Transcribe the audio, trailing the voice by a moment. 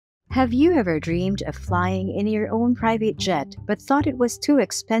Have you ever dreamed of flying in your own private jet but thought it was too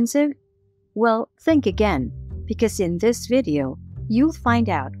expensive? Well, think again, because in this video, you'll find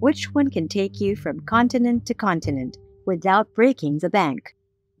out which one can take you from continent to continent without breaking the bank.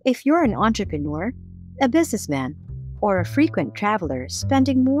 If you're an entrepreneur, a businessman, or a frequent traveler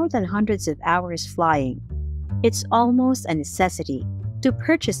spending more than hundreds of hours flying, it's almost a necessity to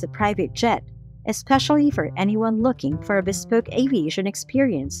purchase a private jet, especially for anyone looking for a bespoke aviation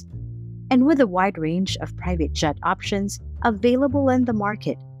experience. And with a wide range of private jet options available in the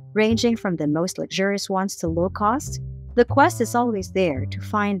market, ranging from the most luxurious ones to low cost, the quest is always there to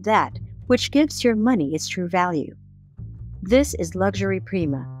find that which gives your money its true value. This is Luxury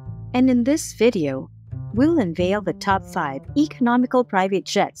Prima, and in this video, we'll unveil the top 5 economical private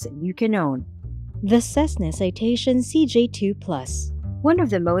jets you can own. The Cessna Citation CJ2+. One of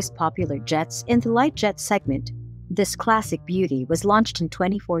the most popular jets in the light jet segment, this classic beauty was launched in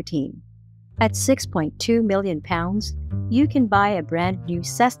 2014. At £6.2 million, you can buy a brand new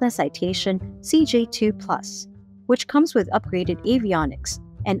Cessna Citation CJ2+, which comes with upgraded avionics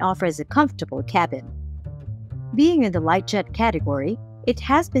and offers a comfortable cabin. Being in the light jet category, it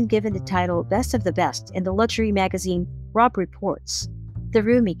has been given the title Best of the Best in the luxury magazine Robb Reports. The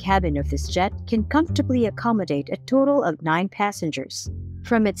roomy cabin of this jet can comfortably accommodate a total of 9 passengers,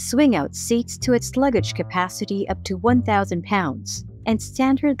 from its swing-out seats to its luggage capacity up to 1,000 pounds, and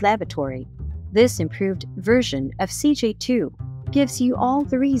standard lavatory. This improved version of CJ2 gives you all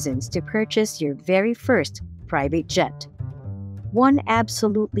the reasons to purchase your very first private jet. One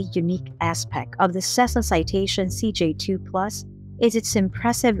absolutely unique aspect of the Cessna Citation CJ2+ is its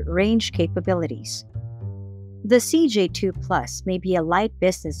impressive range capabilities. The CJ2+ may be a light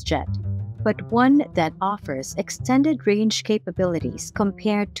business jet, but one that offers extended range capabilities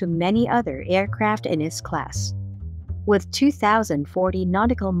compared to many other aircraft in its class. With 2,040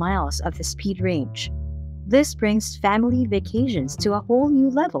 nautical miles of the speed range, this brings family vacations to a whole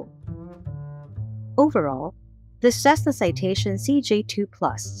new level. Overall, the Cessna Citation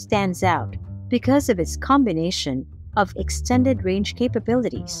CJ2+ stands out because of its combination of extended range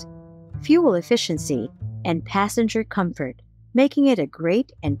capabilities, fuel efficiency, and passenger comfort, making it a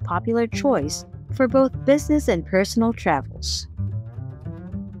great and popular choice for both business and personal travels.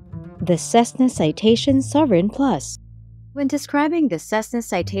 The Cessna Citation Sovereign Plus. When describing the Cessna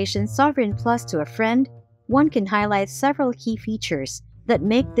Citation Sovereign Plus to a friend, one can highlight several key features that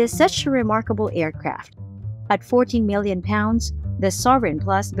make this such a remarkable aircraft. At £14 million, the Sovereign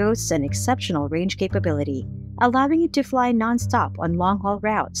Plus boasts an exceptional range capability, allowing it to fly non-stop on long-haul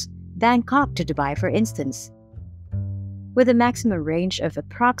routes, Bangkok to Dubai for instance. With a maximum range of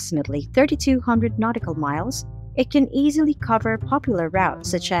approximately 3,200 nautical miles, it can easily cover popular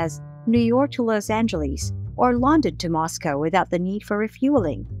routes such as New York to Los Angeles or London to Moscow without the need for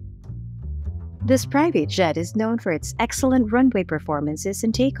refueling. This private jet is known for its excellent runway performances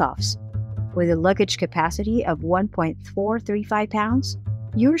and takeoffs. With a luggage capacity of 1.435 pounds,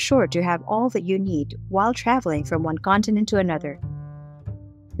 you're sure to have all that you need while traveling from one continent to another.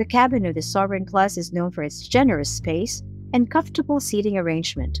 The cabin of the Sovereign Plus is known for its generous space and comfortable seating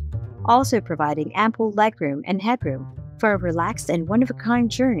arrangement, also providing ample legroom and headroom for a relaxed and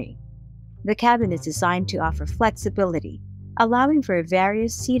one-of-a-kind journey. The cabin is designed to offer flexibility, allowing for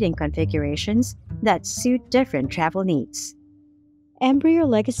various seating configurations that suit different travel needs. Embraer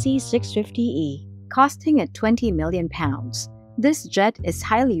Legacy 650E. Costing at £20 million, this jet is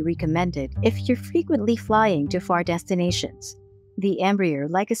highly recommended if you're frequently flying to far destinations. The Embraer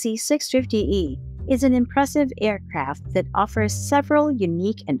Legacy 650E is an impressive aircraft that offers several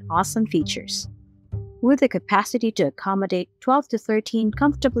unique and awesome features. With the capacity to accommodate 12 to 13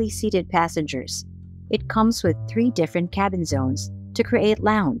 comfortably seated passengers, it comes with 3 different cabin zones to create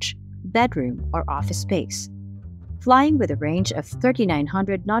lounge, bedroom, or office space. Flying with a range of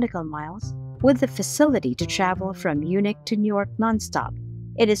 3,900 nautical miles, with the facility to travel from Munich to New York nonstop,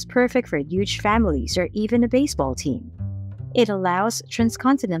 it is perfect for huge families or even a baseball team. It allows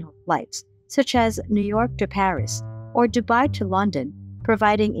transcontinental flights, such as New York to Paris or Dubai to London,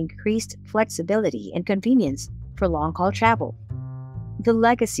 providing increased flexibility and convenience for long-haul travel. The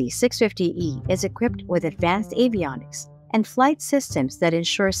Legacy 650E is equipped with advanced avionics and flight systems that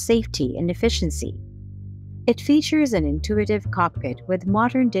ensure safety and efficiency. It features an intuitive cockpit with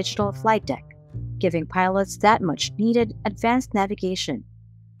modern digital flight deck, giving pilots that much needed advanced navigation,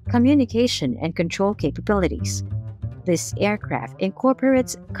 communication, and control capabilities. This aircraft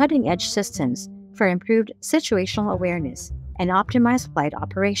incorporates cutting-edge systems for improved situational awareness and optimized flight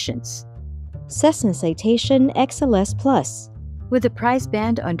operations. Cessna Citation XLS Plus. With a price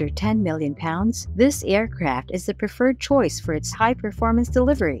band under £10 million, this aircraft is the preferred choice for its high-performance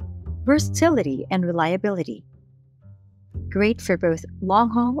delivery, versatility, and reliability. Great for both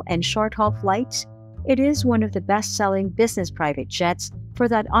long-haul and short-haul flights, it is one of the best-selling business private jets for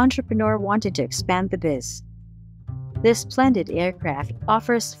that entrepreneur wanting to expand the biz. This splendid aircraft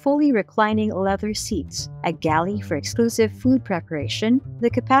offers fully reclining leather seats, a galley for exclusive food preparation,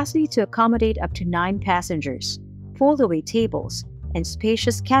 the capacity to accommodate up to 9 passengers, fold-away tables, and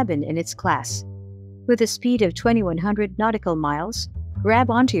spacious cabin in its class. With a speed of 2,100 nautical miles,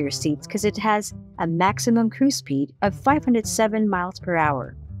 grab onto your seats because it has a maximum cruise speed of 507 miles per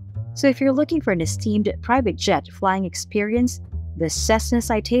hour. So if you're looking for an esteemed private jet flying experience, the Cessna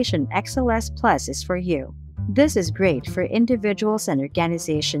Citation XLS Plus is for you. This is great for individuals and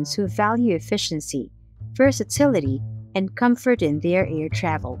organizations who value efficiency, versatility, and comfort in their air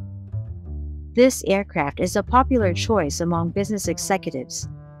travel. This aircraft is a popular choice among business executives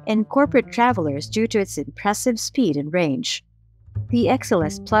and corporate travelers due to its impressive speed and range. The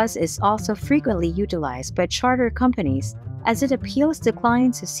XLS Plus is also frequently utilized by charter companies as it appeals to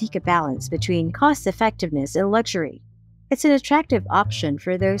clients who seek a balance between cost-effectiveness and luxury. It's an attractive option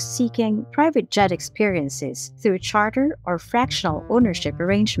for those seeking private jet experiences through charter or fractional ownership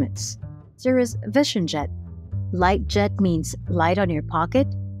arrangements. Cirrus Vision Jet. Light jet means light on your pocket?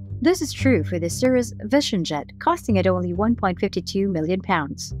 This is true for the Cirrus Vision Jet, costing at only £1.52 million.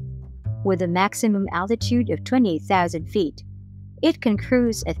 With a maximum altitude of 28,000 feet, it can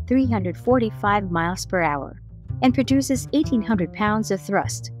cruise at 345 miles per hour and produces 1,800 pounds of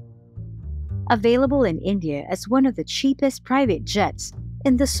thrust. Available in India as one of the cheapest private jets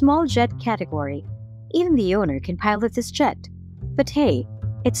in the small jet category, even the owner can pilot this jet. But hey,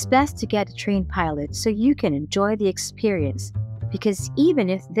 it's best to get a trained pilot so you can enjoy the experience, because even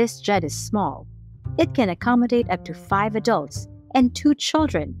if this jet is small, it can accommodate up to 5 adults and 2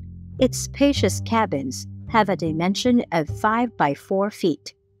 children. Its spacious cabins have a dimension of 5 by 4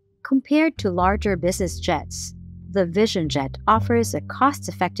 feet. Compared to larger business jets, the Vision Jet offers a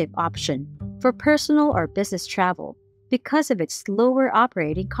cost-effective option for personal or business travel because of its lower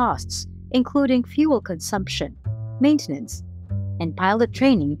operating costs, including fuel consumption, maintenance, and pilot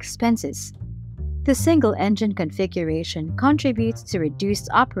training expenses. The single-engine configuration contributes to reduced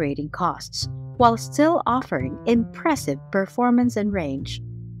operating costs while still offering impressive performance and range.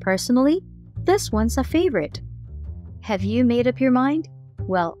 Personally, this one's a favorite. Have you made up your mind?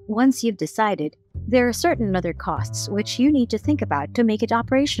 Well, once you've decided, there are certain other costs which you need to think about to make it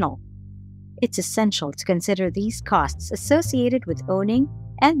operational. It's essential to consider these costs associated with owning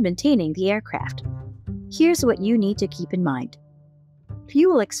and maintaining the aircraft. Here's what you need to keep in mind.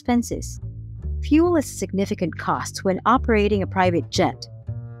 Fuel expenses. Fuel is a significant cost when operating a private jet.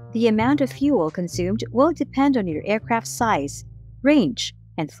 The amount of fuel consumed will depend on your aircraft's size, range,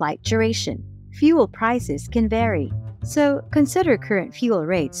 and flight duration. Fuel prices can vary, so consider current fuel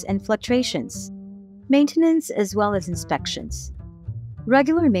rates and fluctuations. Maintenance as well as inspections.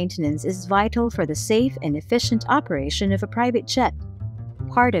 Regular maintenance is vital for the safe and efficient operation of a private jet.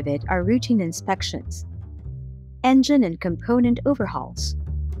 Part of it are routine inspections, engine and component overhauls,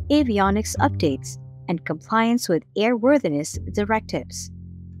 avionics updates, and compliance with airworthiness directives.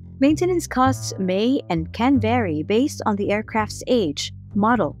 Maintenance costs may and can vary based on the aircraft's age,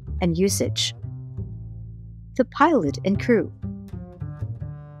 model, and usage. The pilot and crew.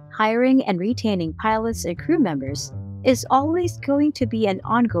 Hiring and retaining pilots and crew members is always going to be an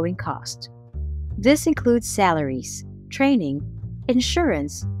ongoing cost. This includes salaries, training,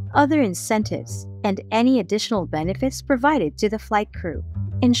 insurance, other incentives, and any additional benefits provided to the flight crew.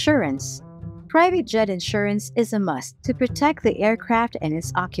 Insurance. Private jet insurance is a must to protect the aircraft and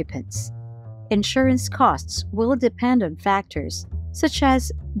its occupants. Insurance costs will depend on factors such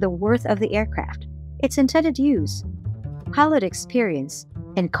as the worth of the aircraft, its intended use, pilot experience,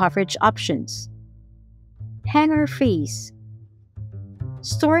 and coverage options. Hangar fees.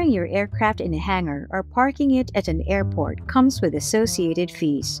 Storing your aircraft in a hangar or parking it at an airport comes with associated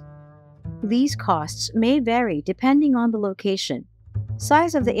fees. These costs may vary depending on the location,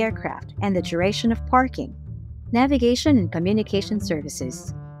 size of the aircraft, and the duration of parking. Navigation and communication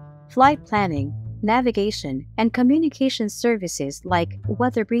services. Flight planning, navigation, and communication services like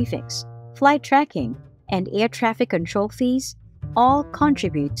weather briefings, flight tracking, and air traffic control fees all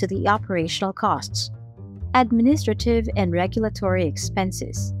contribute to the operational costs. Administrative and regulatory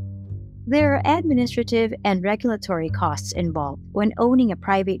expenses. There are administrative and regulatory costs involved when owning a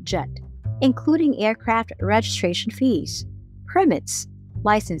private jet, including aircraft registration fees, permits,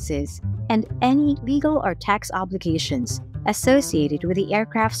 licenses, and any legal or tax obligations associated with the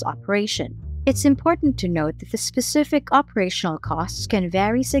aircraft's operation. It's important to note that the specific operational costs can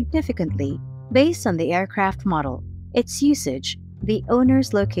vary significantly based on the aircraft model, its usage, the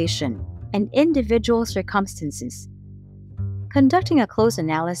owner's location, and individual circumstances. Conducting a close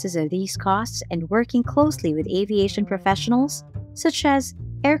analysis of these costs and working closely with aviation professionals, such as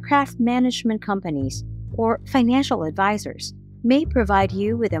aircraft management companies or financial advisors, may provide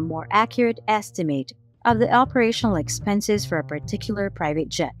you with a more accurate estimate of the operational expenses for a particular private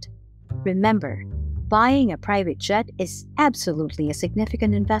jet. Remember, buying a private jet is absolutely a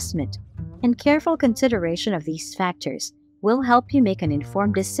significant investment, and careful consideration of these factors will help you make an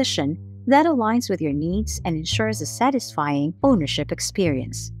informed decision that aligns with your needs and ensures a satisfying ownership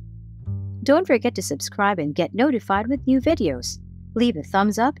experience. Don't forget to subscribe and get notified with new videos. Leave a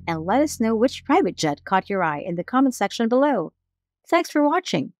thumbs up and let us know which private jet caught your eye in the comment section below. Thanks for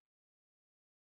watching.